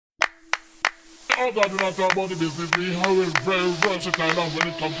Oh God, we're not talking about the business. We have a very versatile, and when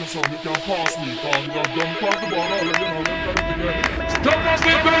it comes to song, you can pass me. Cause you have done part the ball already, you know, them kind of thing. Stop us,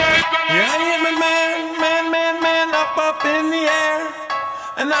 yeah, I am a man, up in the air.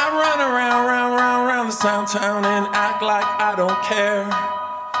 And I run around this town and act like I don't care.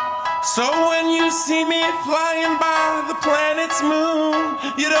 So when you see me flying by the planet's moon,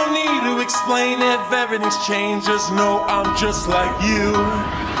 you don't need to explain if everything's changed, just know I'm just like you.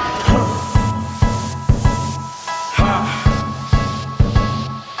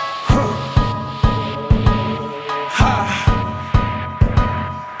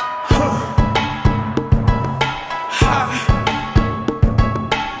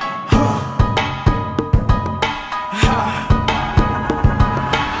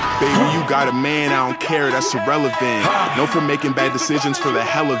 Got a man, I don't care, that's irrelevant. Known for making bad decisions for the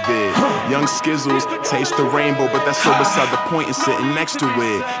hell of it. Young skizzles, taste the rainbow, but that's so beside the point and sitting next to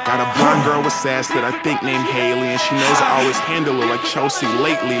it. Got a blonde girl with sass that I think named Haley, and she knows I always handle her like Chelsea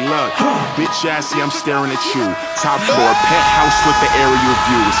lately. Look, bitch assy, I'm staring at you. Top floor, penthouse with the aerial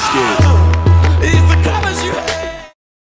view, it's skid.